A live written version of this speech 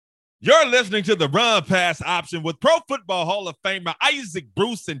You're listening to the Run Pass Option with Pro Football Hall of Famer Isaac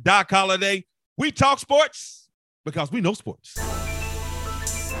Bruce and Doc Holliday. We talk sports because we know sports.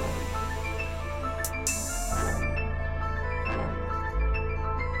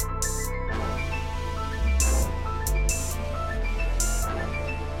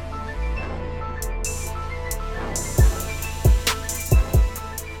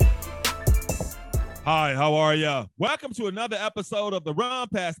 Hi, how are you? Welcome to another episode of the Run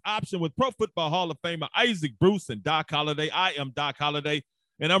Pass Option with Pro Football Hall of Famer Isaac Bruce and Doc Holliday. I am Doc Holliday,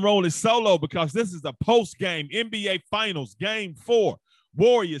 and I'm rolling solo because this is a post-game NBA Finals Game 4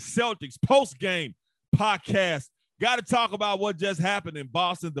 Warriors Celtics post-game podcast. Got to talk about what just happened in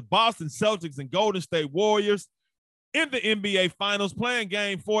Boston. The Boston Celtics and Golden State Warriors in the NBA Finals playing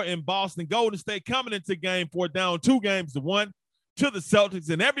Game 4 in Boston. Golden State coming into Game 4 down 2-1 to the Celtics,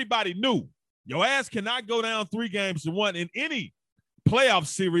 and everybody knew your ass cannot go down 3-1 in any playoff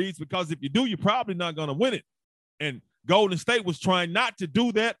series because if you do, you're probably not going to win it. And Golden State was trying not to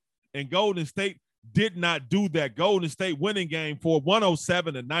do that, and Golden State did not do that. Golden State winning Game 4,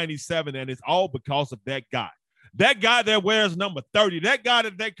 107-97, and it's all because of that guy. That guy that wears number 30, that guy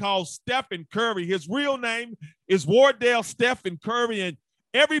that they call Stephen Curry. His real name is Wardell Stephen Curry, and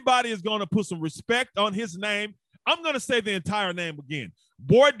everybody is going to put some respect on his name. I'm going to say the entire name again.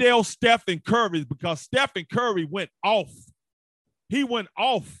 Wardell Stephen Curry, because Stephen Curry went off. He went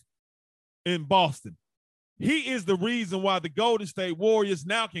off in Boston. He is the reason why the Golden State Warriors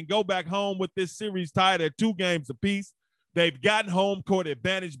now can go back home with this series tied at 2 games apiece. They've gotten home court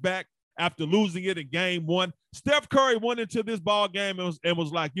advantage back after losing it in Game 1. Steph Curry went into this ball game and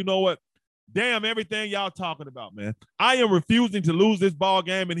was like, you know what? Damn everything y'all talking about, man. I am refusing to lose this ball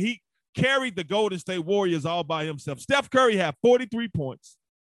game, and he carried the Golden State Warriors all by himself. Steph Curry had 43 points.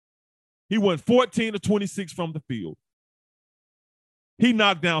 He went 14 of 26 from the field. He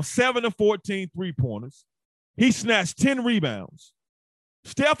knocked down 7 of 14 three-pointers. He snatched 10 rebounds.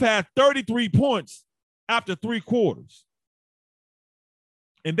 Steph had 33 points after 3 quarters.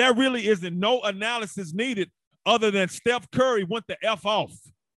 And there really isn't no analysis needed other than Steph Curry went the F off.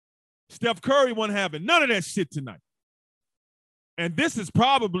 Steph Curry wasn't having none of that shit tonight. And this is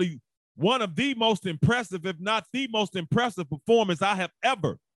probably one of the most impressive, if not the most impressive performance I have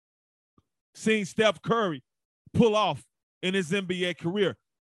ever seen Steph Curry pull off in his NBA career.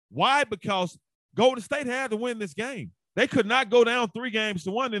 Why? Because Golden State had to win this game. They could not go down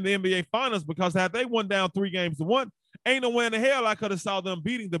 3-1 in the NBA Finals because had they won down 3-1, ain't no way in the hell I could have saw them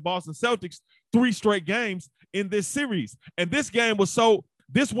beating the Boston Celtics 3 straight games in this series. And this win was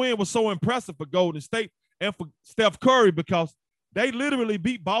so impressive for Golden State and for Steph Curry because they literally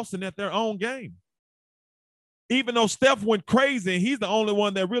beat Boston at their own game. Even though Steph went crazy and he's the only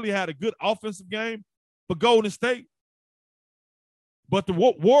one that really had a good offensive game for Golden State. But the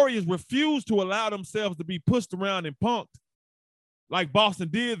Warriors refused to allow themselves to be pushed around and punked like Boston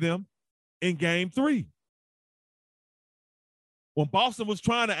did them in Game 3. When Boston was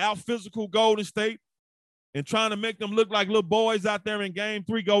trying to out-physical Golden State and trying to make them look like little boys out there in Game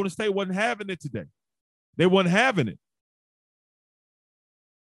 3, Golden State wasn't having it today. They wasn't having it.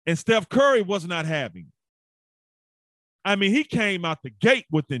 And Steph Curry was not having it. I mean, he came out the gate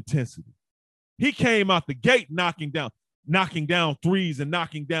with intensity. He came out the gate knocking down threes and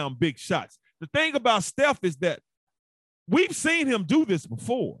knocking down big shots. The thing about Steph is that we've seen him do this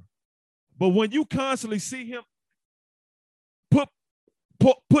before, but when you constantly see him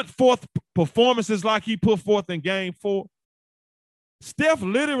put forth performances like he put forth in Game 4, Steph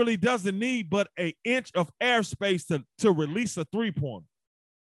literally doesn't need but an inch of airspace to release a three-pointer.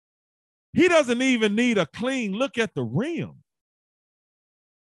 He doesn't even need a clean look at the rim.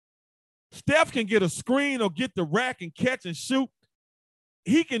 Steph can get a screen or get the rack and catch and shoot.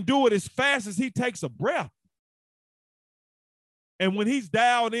 He can do it as fast as he takes a breath. And when he's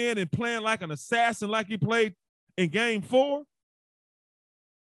dialed in and playing like an assassin like he played in Game 4,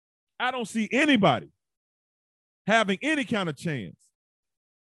 I don't see anybody having any kind of chance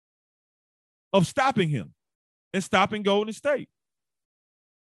of stopping him and stopping Golden State.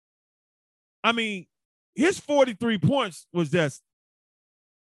 I mean, his 43 points was just,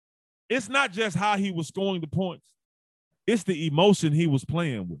 it's not just how he was scoring the points. It's the emotion he was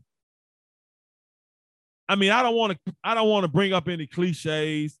playing with. I mean, I don't want to bring up any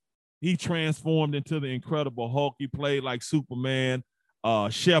cliches. He transformed into the Incredible Hulk. He played like Superman.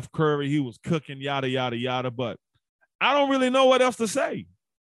 Chef Curry, he was cooking, yada, yada, yada. But I don't really know what else to say.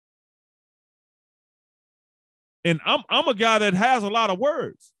 And I'm a guy that has a lot of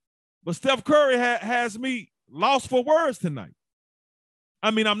words. But Steph Curry has me lost for words tonight.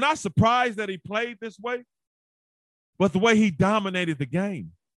 I mean, I'm not surprised that he played this way, but the way he dominated the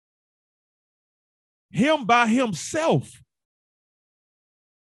game. him by himself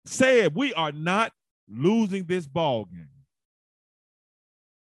said, we are not losing this ball game.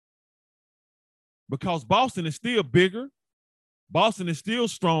 Because Boston is still bigger. Boston is still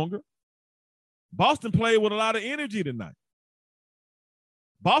stronger. Boston played with a lot of energy tonight.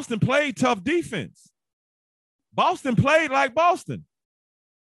 Boston played tough defense. Boston played like Boston.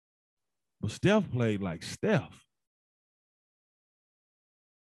 But Steph played like Steph.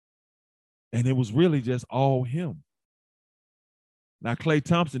 And it was really just all him. Now, Klay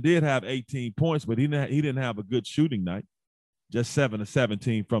Thompson did have 18 points, but he didn't have a good shooting night. Just 7 of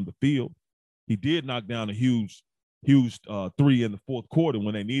 17 from the field. He did knock down a huge three in the fourth quarter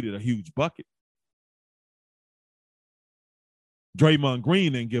when they needed a huge bucket. Draymond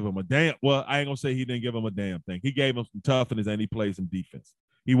Green didn't give him a damn. Well, I ain't going to say he didn't give him a damn thing. He gave him some toughness and he played some defense.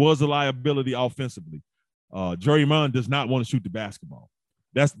 He was a liability offensively. Draymond does not want to shoot the basketball.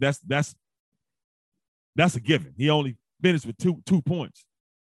 That's a given. He only finished with two points.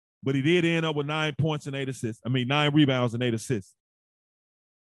 But he did end up with 9 points and 8 assists. 9 rebounds and 8 assists.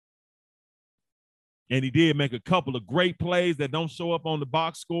 And he did make a couple of great plays that don't show up on the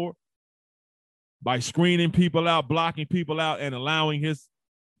box score by screening people out, blocking people out, and allowing his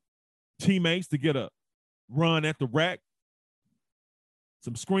teammates to get a run at the rack.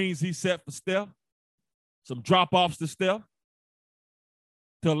 Some screens he set for Steph. Some drop-offs to Steph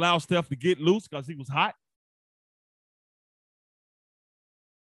to allow Steph to get loose because he was hot.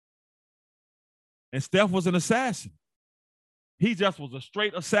 And Steph was an assassin. He just was a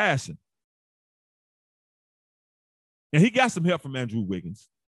straight assassin. And he got some help from Andrew Wiggins.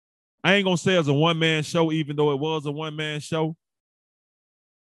 I ain't going to say it's a one-man show, even though it was a one-man show.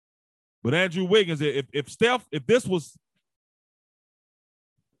 But Andrew Wiggins, if this was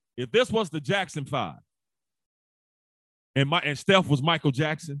the Jackson 5, and Steph was Michael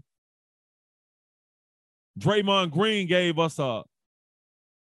Jackson, Draymond Green gave us a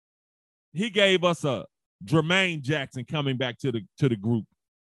Jermaine Jackson coming back to the group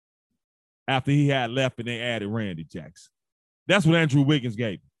after he had left and they added Randy Jackson. That's what Andrew Wiggins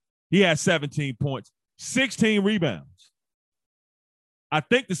gave him. He had 17 points, 16 rebounds. I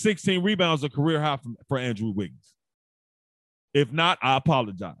think the 16 rebounds are career high for Andrew Wiggins. If not, I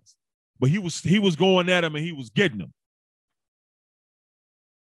apologize. But he was going at him and he was getting them.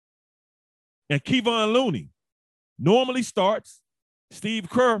 And Kevon Looney normally starts. Steve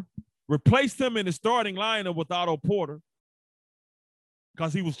Kerr replaced him in the starting lineup with Otto Porter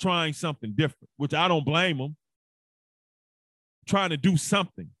because he was trying something different, which I don't blame him. Trying to do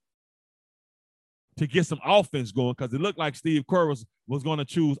something to get some offense going because it looked like Steve Kerr was going to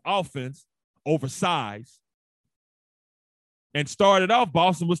choose offense over size. And started off,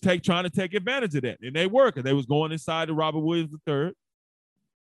 Boston was trying to take advantage of that. And they were, because they was going inside to Robert Williams III.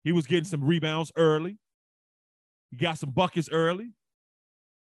 He was getting some rebounds early. He got some buckets early.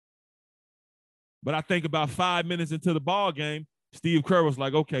 But I think about 5 minutes into the ball game, Steve Kerr was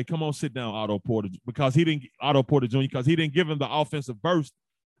like, okay, come on, sit down, Otto Porter Jr., because he didn't give him the offensive burst,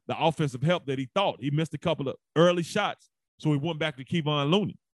 the offensive help that he thought. He missed a couple of early shots, so he went back to Kevon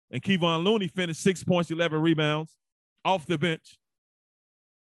Looney. And Kevon Looney finished 6 points, 11 rebounds off the bench.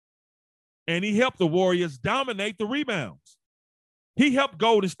 And he helped the Warriors dominate the rebounds. He helped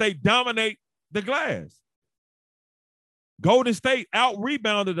Golden State dominate the glass. Golden State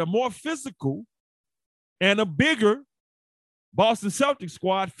out-rebounded a more physical and a bigger Boston Celtics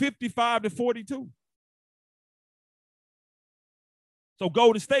squad, 55-42. So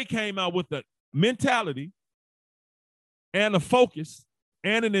Golden State came out with a mentality and a focus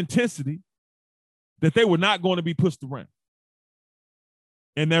and an intensity that they were not going to be pushed around.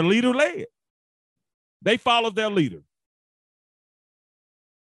 And their leader led. They followed their leader.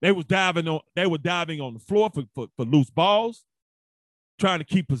 They were diving on the floor for loose balls, trying to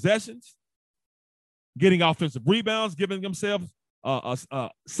keep possessions, getting offensive rebounds, giving themselves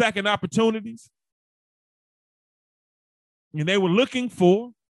second opportunities. And they were looking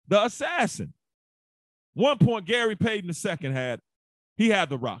for the assassin. 1 point, Gary Payton II had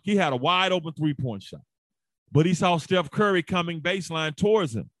the rock. He had a wide open three-point shot. But he saw Steph Curry coming baseline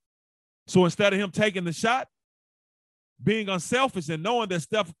towards him. So instead of him taking the shot, being unselfish and knowing that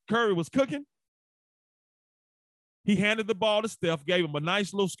Steph Curry was cooking, he handed the ball to Steph, gave him a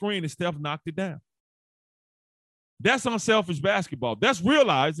nice little screen, and Steph knocked it down. That's unselfish basketball. That's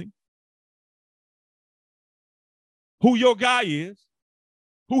realizing who your guy is,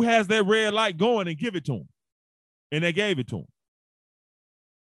 who has that red light going, and give it to him. And they gave it to him.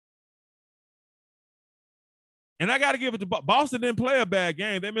 And I got to give it to Boston. Didn't play a bad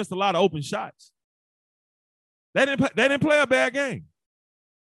game. They missed a lot of open shots. They didn't play a bad game.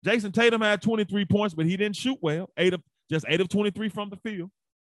 Jason Tatum had 23 points, but he didn't shoot well. Just 8 of 23 from the field.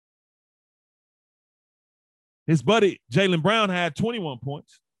 His buddy Jaylen Brown had 21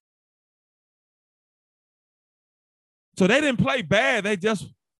 points. So they didn't play bad. They just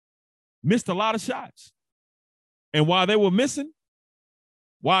missed a lot of shots. And while they were missing,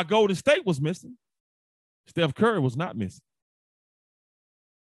 while Golden State was missing, Steph Curry was not missing.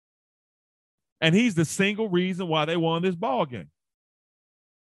 And he's the single reason why they won this ball game.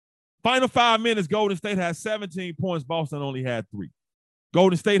 Final 5 minutes, Golden State had 17 points. Boston only had 3.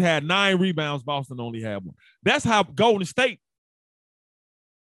 Golden State had 9 rebounds. Boston only had 1. That's how Golden State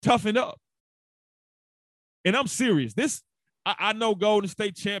toughened up. And I'm serious. I know Golden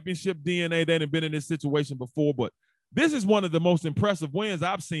State championship DNA. They hadn't been in this situation before, but this is one of the most impressive wins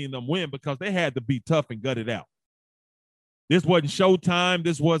I've seen them win because they had to be tough and gut it out. This wasn't showtime.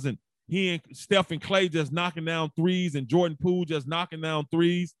 This wasn't he and Steph and Clay just knocking down threes and Jordan Poole just knocking down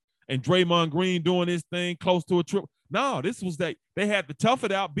threes and Draymond Green doing his thing close to a triple. No, this was they had to tough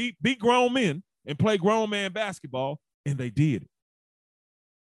it out, beat grown men and play grown man basketball, and they did it.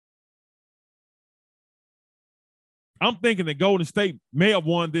 I'm thinking that Golden State may have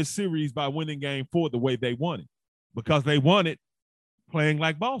won this series by winning game 4 the way they won it because they won it playing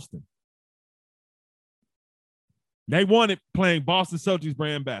like Boston. They won it playing Boston Celtics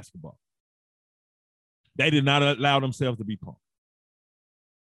brand basketball. They did not allow themselves to be punked.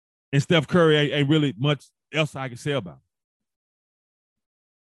 And Steph Curry ain't really much else I can say about him.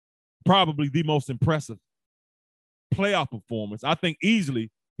 Probably the most impressive playoff performance. I think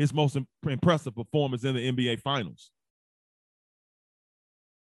easily his most impressive performance in the NBA Finals.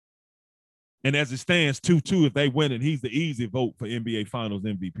 And as it stands, 2-2, if they win it, he's the easy vote for NBA Finals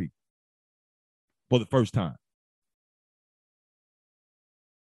MVP for the first time.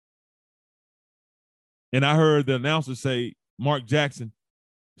 And I heard the announcer say, Mark Jackson,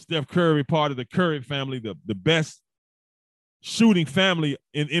 Steph Curry, part of the Curry family, the best shooting family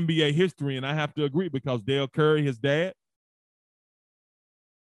in NBA history. And I have to agree because Dale Curry, his dad,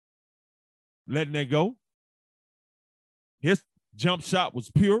 letting that go. His jump shot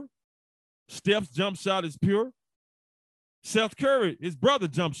was pure. Steph's jump shot is pure. Steph Curry, his brother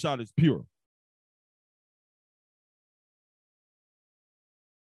jump shot is pure.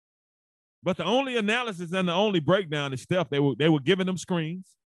 But the only analysis and the only breakdown is Steph. They were giving him screens.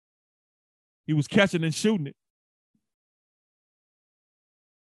 He was catching and shooting it.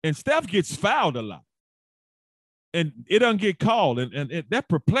 And Steph gets fouled a lot. And it doesn't get called. And that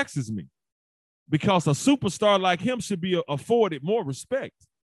perplexes me because a superstar like him should be afforded more respect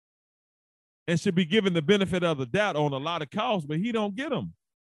and should be given the benefit of the doubt on a lot of calls, but he don't get them.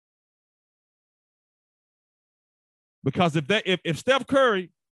 Because if Steph Curry's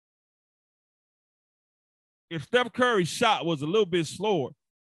shot was a little bit slower,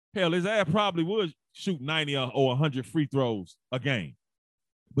 hell, his ass probably would shoot 90 or 100 free throws a game.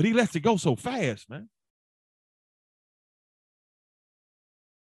 But he lets it go so fast, man.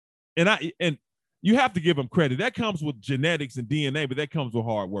 And you have to give him credit. That comes with genetics and DNA, but that comes with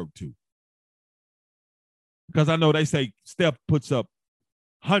hard work too. Because I know they say Steph puts up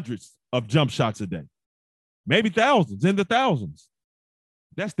hundreds of jump shots a day, maybe thousands, in the thousands.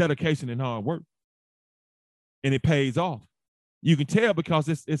 That's dedication and hard work. And it pays off. You can tell because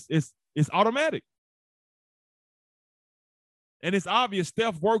it's automatic. And it's obvious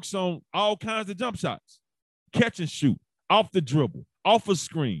Steph works on all kinds of jump shots. Catch and shoot, off the dribble, off a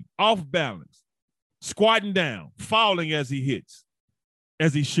screen, off balance, squatting down, fouling as he hits,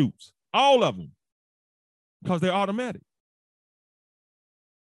 as he shoots. All of them. Because they're automatic.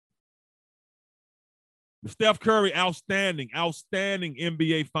 Steph Curry, outstanding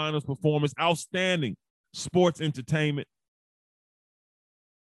NBA Finals performance, outstanding sports entertainment.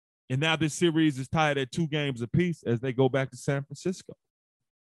 And now this series is tied at 2 games apiece as they go back to San Francisco.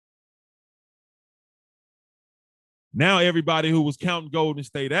 Now everybody who was counting Golden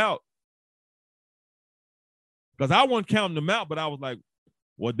State out, because I wasn't counting them out, but I was like,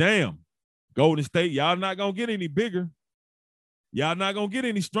 well, damn, Golden State, y'all not going to get any bigger. Y'all not going to get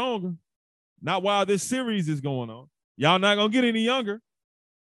any stronger. Not while this series is going on. Y'all not going to get any younger.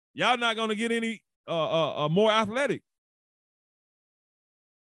 Y'all not going to get any more athletic.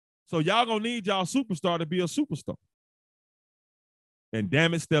 So y'all going to need y'all superstar to be a superstar. And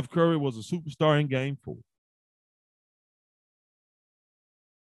damn it, Steph Curry was a superstar in game 4.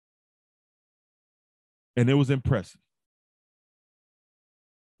 And it was impressive.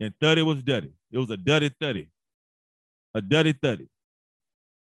 And 30 was duddy. It was a duddy 30. A duddy 30.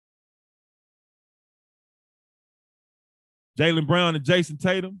 Jaylen Brown and Jason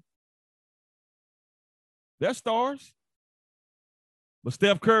Tatum, they're stars. But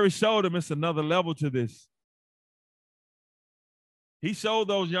Steph Curry showed him it's another level to this. He showed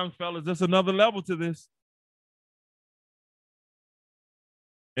those young fellas there's another level to this.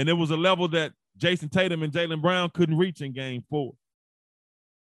 And it was a level that Jason Tatum and Jaylen Brown couldn't reach in game 4.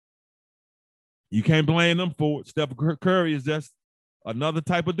 You can't blame them for it. Steph Curry is just another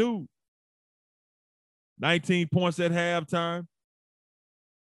type of dude. 19 points at halftime.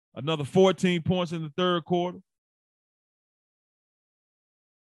 Another 14 points in the third quarter.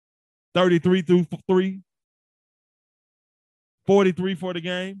 33 through 3. 43 for the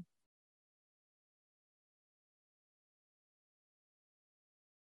game.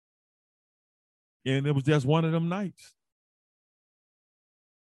 And it was just one of them nights.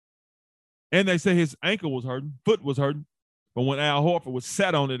 And they say his ankle was hurting, foot was hurting. But when Al Horford was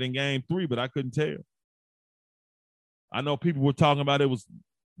set on it in game 3, but I couldn't tell. I know people were talking about it was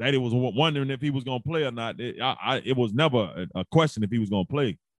wondering if he was going to play or not. It was never a question if he was going to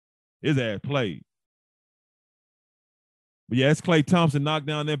play. His ass played. But yeah, it's Klay Thompson knocked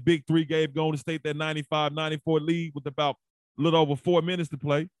down that big 3, gave Golden State that 95-94 lead with about a little over 4 minutes to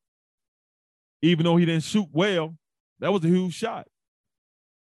play. Even though he didn't shoot well, that was a huge shot.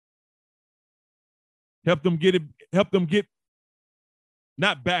 Help them get,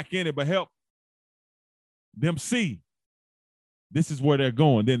 not back in it, but help them see this is where they're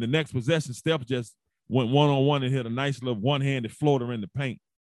going. Then the next possession, Steph just went one-on-one and hit a nice little one-handed floater in the paint.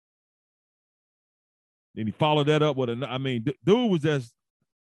 Then he followed that up with dude was just,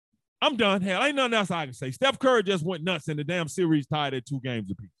 I'm done. Hell, ain't nothing else I can say. Steph Curry just went nuts and the damn series tied at 2 games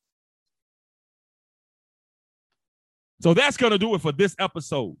apiece. So that's going to do it for this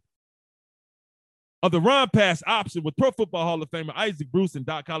episode of the Run Pass Option with Pro Football Hall of Famer Isaac Bruce and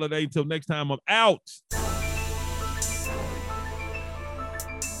Doc Holliday. Until next time, I'm out.